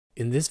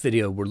In this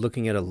video, we're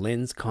looking at a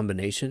lens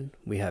combination.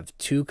 We have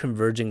two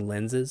converging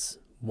lenses,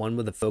 one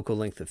with a focal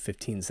length of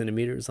 15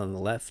 centimeters on the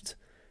left,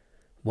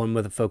 one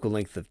with a focal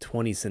length of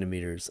 20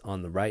 centimeters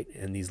on the right,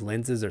 and these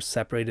lenses are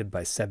separated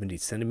by 70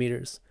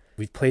 centimeters.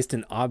 We've placed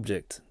an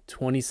object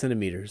 20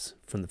 centimeters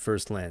from the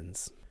first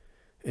lens.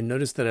 And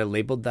notice that I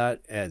labeled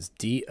that as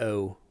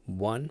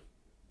DO1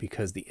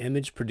 because the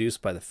image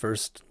produced by the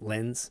first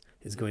lens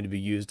is going to be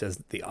used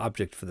as the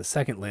object for the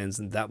second lens,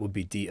 and that would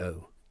be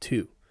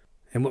DO2.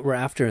 And what we're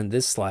after in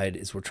this slide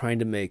is we're trying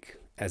to make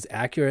as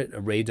accurate a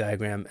ray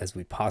diagram as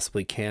we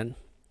possibly can.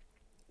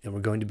 And we're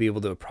going to be able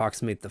to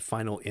approximate the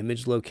final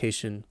image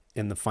location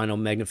and the final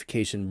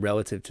magnification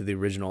relative to the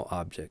original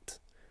object.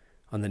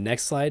 On the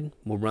next slide,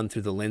 we'll run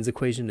through the lens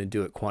equation and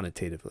do it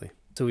quantitatively.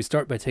 So we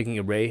start by taking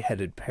a ray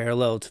headed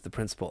parallel to the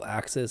principal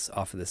axis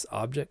off of this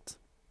object.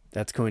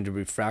 That's going to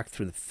refract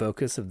through the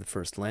focus of the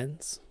first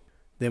lens.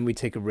 Then we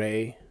take a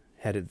ray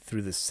headed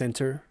through the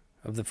center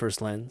of the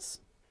first lens,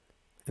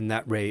 and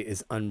that ray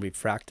is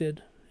unrefracted.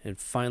 And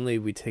finally,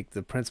 we take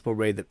the principal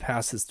ray that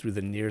passes through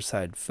the near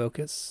side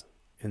focus,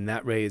 and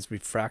that ray is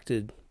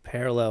refracted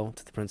parallel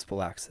to the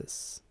principal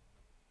axis.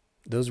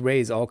 Those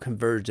rays all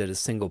converge at a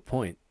single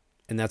point,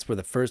 and that's where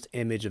the first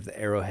image of the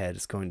arrowhead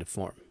is going to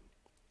form.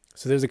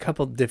 So there's a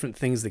couple different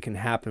things that can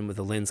happen with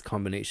a lens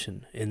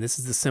combination, and this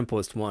is the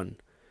simplest one.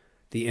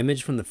 The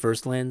image from the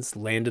first lens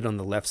landed on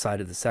the left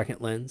side of the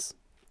second lens,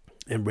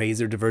 and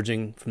rays are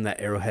diverging from that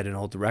arrowhead in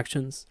all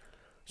directions.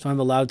 So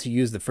I'm allowed to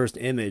use the first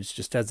image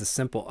just as a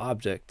simple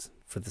object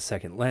for the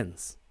second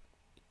lens.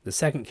 The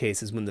second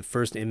case is when the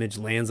first image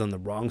lands on the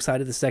wrong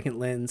side of the second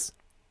lens.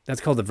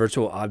 That's called a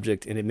virtual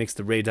object, and it makes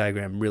the ray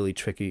diagram really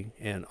tricky,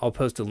 and I'll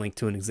post a link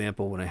to an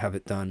example when I have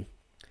it done.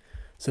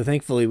 So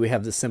thankfully we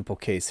have the simple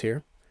case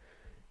here,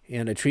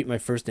 and I treat my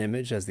first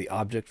image as the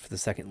object for the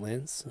second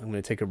lens. I'm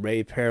going to take a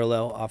ray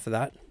parallel off of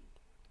that,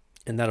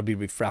 and that'll be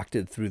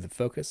refracted through the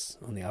focus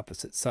on the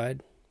opposite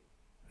side.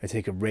 I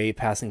take a ray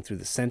passing through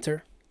the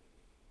center,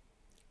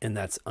 and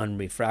that's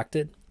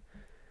unrefracted.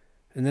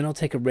 And then I'll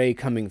take a ray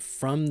coming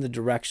from the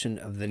direction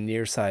of the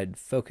near side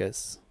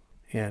focus.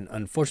 And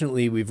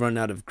unfortunately, we've run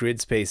out of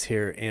grid space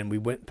here, and we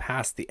went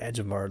past the edge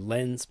of our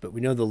lens, but we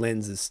know the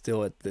lens is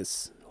still at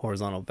this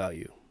horizontal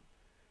value.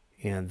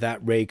 And that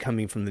ray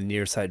coming from the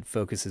near side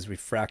focus is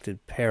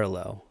refracted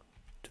parallel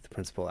to the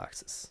principal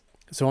axis.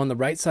 So on the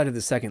right side of the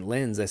second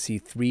lens, I see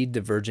three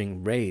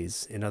diverging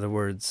rays. In other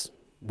words,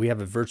 we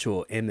have a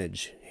virtual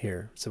image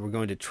here. So we're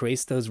going to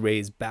trace those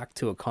rays back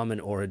to a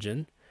common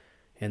origin,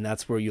 and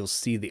that's where you'll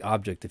see the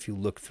object if you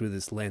look through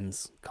this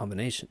lens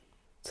combination.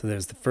 So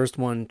there's the first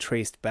one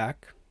traced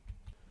back,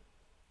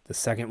 the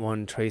second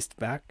one traced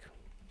back,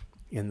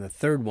 and the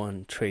third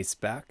one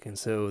traced back. And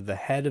so the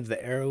head of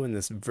the arrow in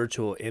this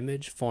virtual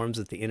image forms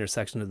at the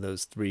intersection of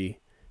those three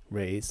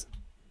rays.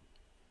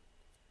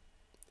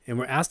 And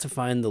we're asked to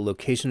find the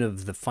location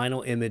of the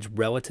final image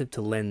relative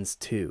to lens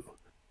 2.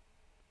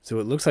 So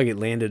it looks like it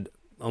landed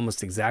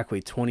almost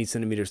exactly 20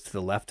 centimeters to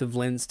the left of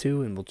lens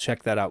 2, and we'll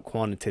check that out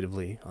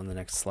quantitatively on the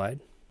next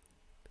slide.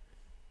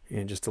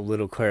 And just a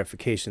little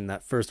clarification,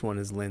 that first one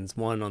is lens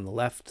 1 on the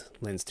left,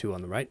 lens 2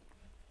 on the right.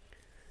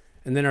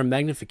 And then our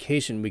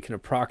magnification, we can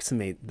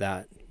approximate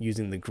that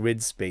using the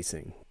grid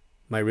spacing.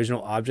 My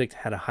original object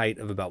had a height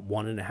of about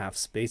 1.5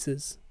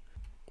 spaces.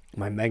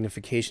 My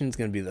magnification is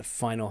going to be the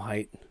final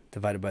height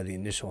divided by the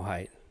initial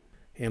height.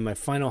 And my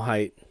final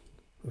height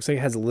looks like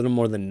it has a little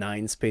more than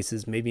 9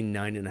 spaces, maybe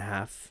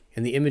 9.5.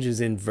 And the image is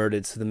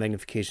inverted, so the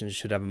magnification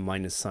should have a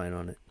minus sign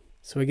on it.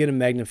 So I get a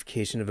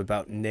magnification of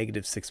about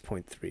negative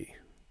 6.3.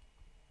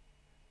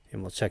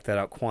 And we'll check that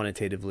out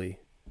quantitatively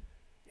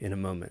in a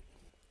moment.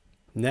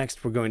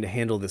 Next, we're going to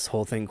handle this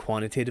whole thing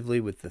quantitatively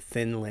with the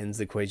thin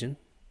lens equation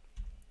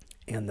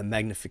and the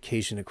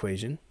magnification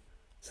equation.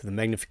 So the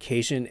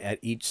magnification at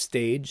each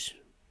stage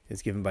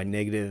is given by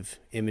negative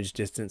image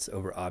distance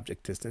over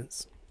object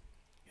distance.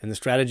 And the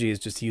strategy is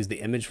just to use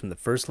the image from the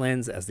first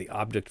lens as the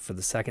object for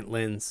the second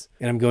lens.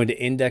 And I'm going to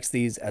index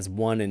these as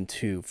 1 and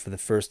 2 for the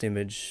first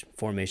image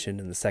formation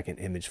and the second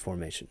image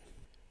formation.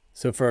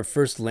 So for our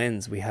first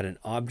lens, we had an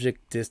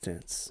object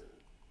distance,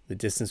 the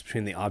distance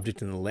between the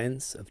object and the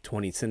lens, of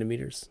 20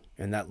 centimeters.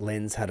 And that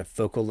lens had a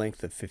focal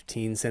length of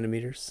 15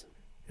 centimeters.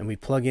 And we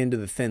plug into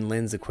the thin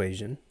lens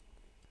equation.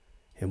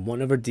 And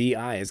 1 over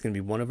di is going to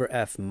be 1 over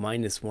f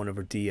minus 1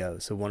 over do.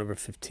 So 1 over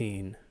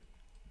 15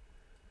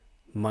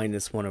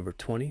 minus 1 over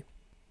 20.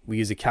 We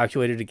use a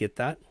calculator to get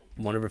that.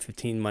 1 over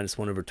 15 minus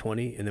 1 over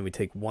 20. And then we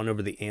take 1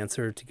 over the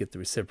answer to get the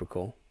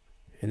reciprocal.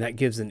 And that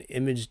gives an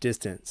image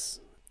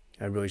distance.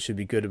 I really should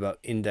be good about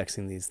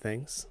indexing these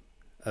things,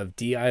 of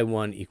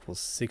di1 equals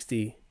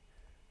 60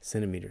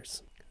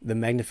 centimeters. The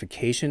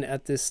magnification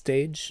at this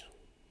stage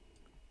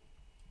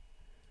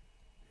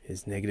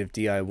is negative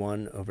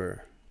di1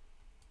 over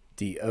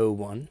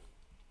do1,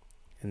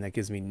 and that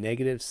gives me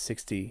negative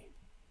 60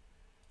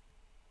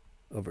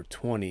 over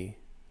 20,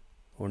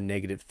 or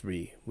negative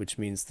 3, which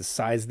means the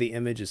size of the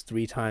image is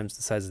 3 times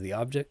the size of the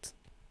object,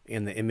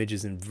 and the image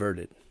is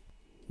inverted.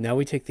 Now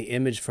we take the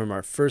image from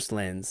our first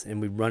lens and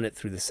we run it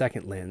through the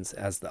second lens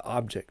as the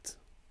object.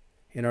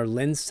 And our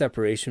lens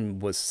separation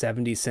was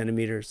 70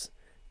 centimeters,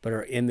 but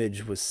our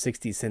image was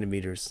 60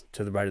 centimeters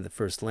to the right of the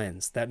first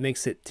lens. That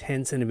makes it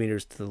 10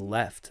 centimeters to the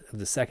left of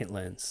the second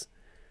lens.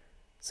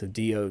 So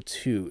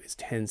DO2 is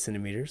 10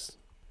 centimeters.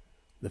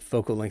 The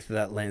focal length of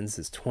that lens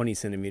is 20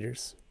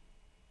 centimeters.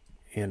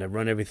 And I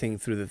run everything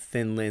through the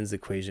thin lens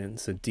equation.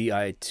 So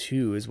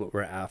DI2 is what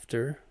we're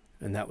after,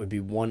 and that would be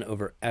 1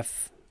 over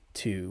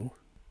F2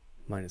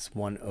 minus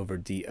 1 over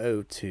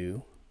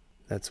DO2.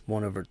 That's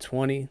 1 over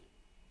 20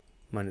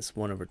 minus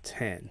 1 over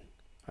 10.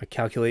 I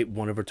calculate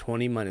 1 over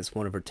 20 minus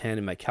 1 over 10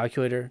 in my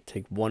calculator,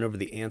 take 1 over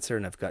the answer,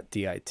 and I've got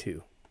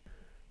DI2.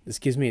 This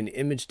gives me an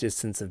image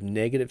distance of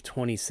negative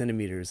 20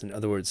 centimeters, in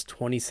other words,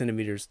 20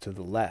 centimeters to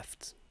the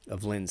left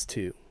of lens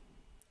 2.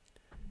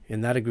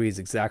 And that agrees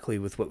exactly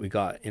with what we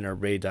got in our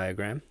ray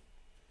diagram.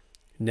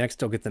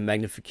 Next, I'll get the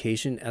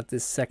magnification at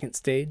this second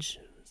stage.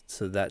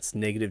 So that's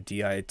negative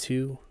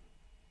DI2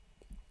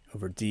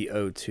 over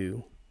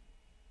DO2.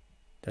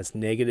 That's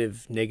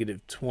negative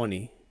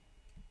 20.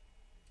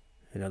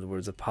 In other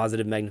words, a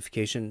positive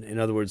magnification. In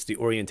other words, the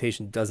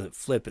orientation doesn't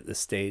flip at this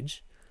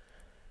stage.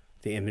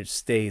 The image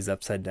stays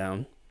upside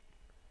down.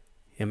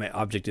 And my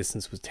object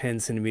distance was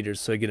 10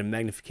 centimeters, so I get a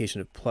magnification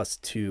of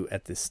 +2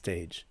 at this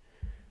stage.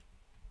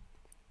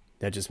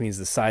 That just means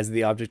the size of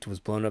the object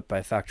was blown up by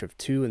a factor of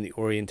 2 and the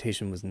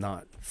orientation was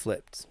not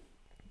flipped.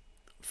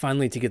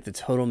 Finally, to get the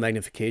total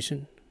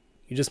magnification,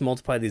 you just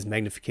multiply these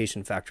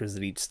magnification factors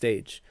at each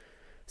stage.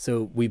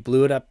 So we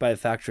blew it up by a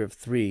factor of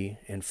 3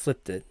 and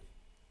flipped it.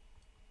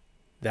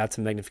 That's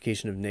a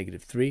magnification of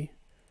 -3.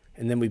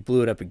 And then we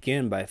blew it up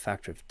again by a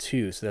factor of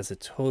 2. So that's a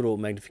total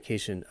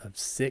magnification of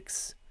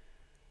 6,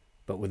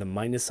 but with a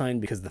minus sign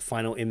because the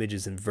final image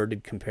is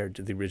inverted compared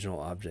to the original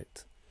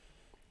object.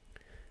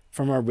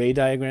 From our ray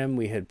diagram,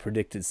 we had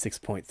predicted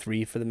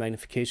 6.3 for the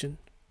magnification,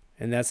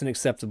 and that's an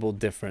acceptable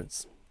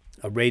difference.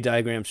 A ray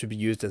diagram should be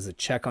used as a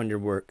check on your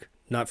work,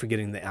 not for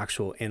getting the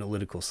actual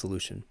analytical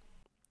solution.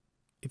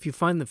 If you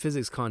find the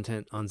physics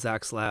content on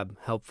Zach's Lab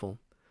helpful,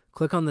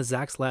 click on the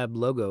Zach's Lab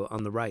logo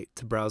on the right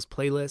to browse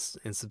playlists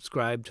and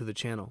subscribe to the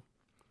channel.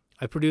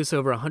 I produce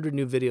over 100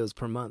 new videos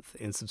per month,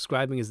 and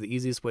subscribing is the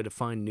easiest way to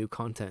find new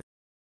content.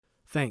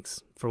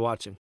 Thanks for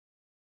watching.